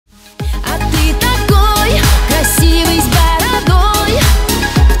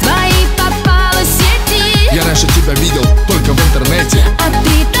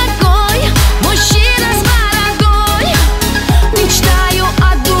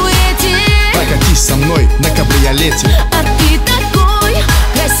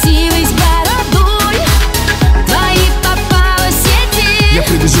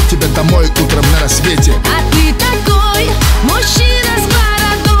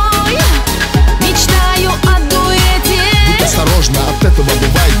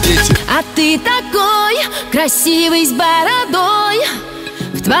красивый с бородой,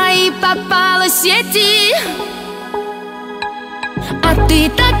 в твои попала сети. А ты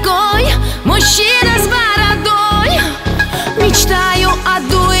такой мужчина с бородой, мечтаю о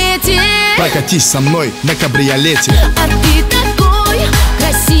дуэте. Прокатись со мной на кабриолете. А ты такой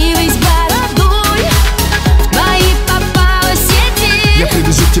красивый с бородой, в твои попала сети. Я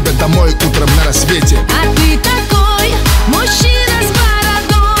привезу тебя домой утром на рассвете. А ты такой